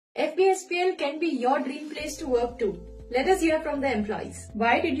FBSPL can be your dream place to work too. Let us hear from the employees.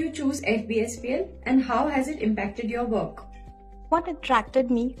 Why did you choose FBSPL and how has it impacted your work? What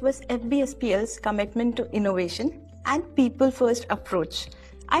attracted me was FBSPL's commitment to innovation and people-first approach.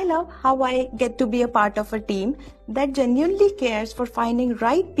 I love how I get to be a part of a team that genuinely cares for finding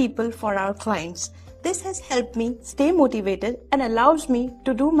right people for our clients. This has helped me stay motivated and allows me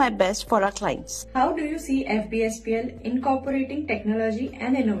to do my best for our clients. How do you see FBSPL incorporating technology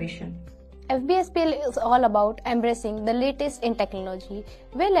and innovation? FBSPL is all about embracing the latest in technology.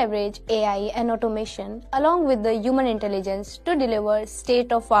 We leverage AI and automation along with the human intelligence to deliver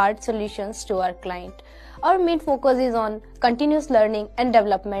state-of-the-art solutions to our client. Our main focus is on continuous learning and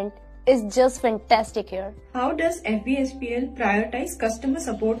development. Is just fantastic here. How does FBSPL prioritize customer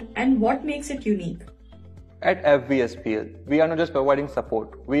support and what makes it unique? At FBSPL, we are not just providing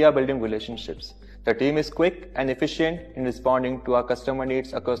support, we are building relationships. The team is quick and efficient in responding to our customer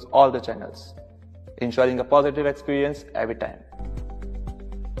needs across all the channels, ensuring a positive experience every time.